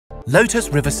Lotus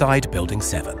Riverside Building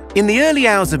 7. In the early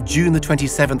hours of June the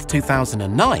 27th,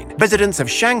 2009, residents of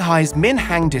Shanghai's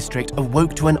Minhang district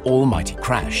awoke to an almighty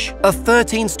crash. A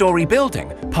 13-story building,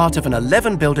 part of an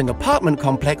 11-building apartment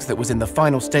complex that was in the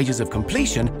final stages of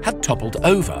completion, had toppled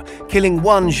over, killing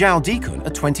one Zhao Dikun, a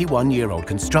 21-year-old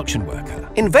construction worker.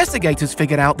 Investigators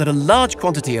figured out that a large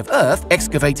quantity of earth,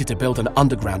 excavated to build an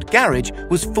underground garage,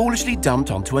 was foolishly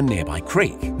dumped onto a nearby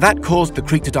creek. That caused the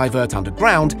creek to divert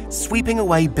underground, sweeping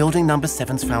away building number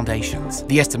 7's foundations.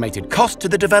 The estimated cost to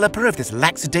the developer of this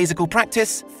lackadaisical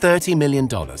practice? $30 million,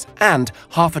 and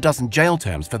half a dozen jail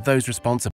terms for those responsible.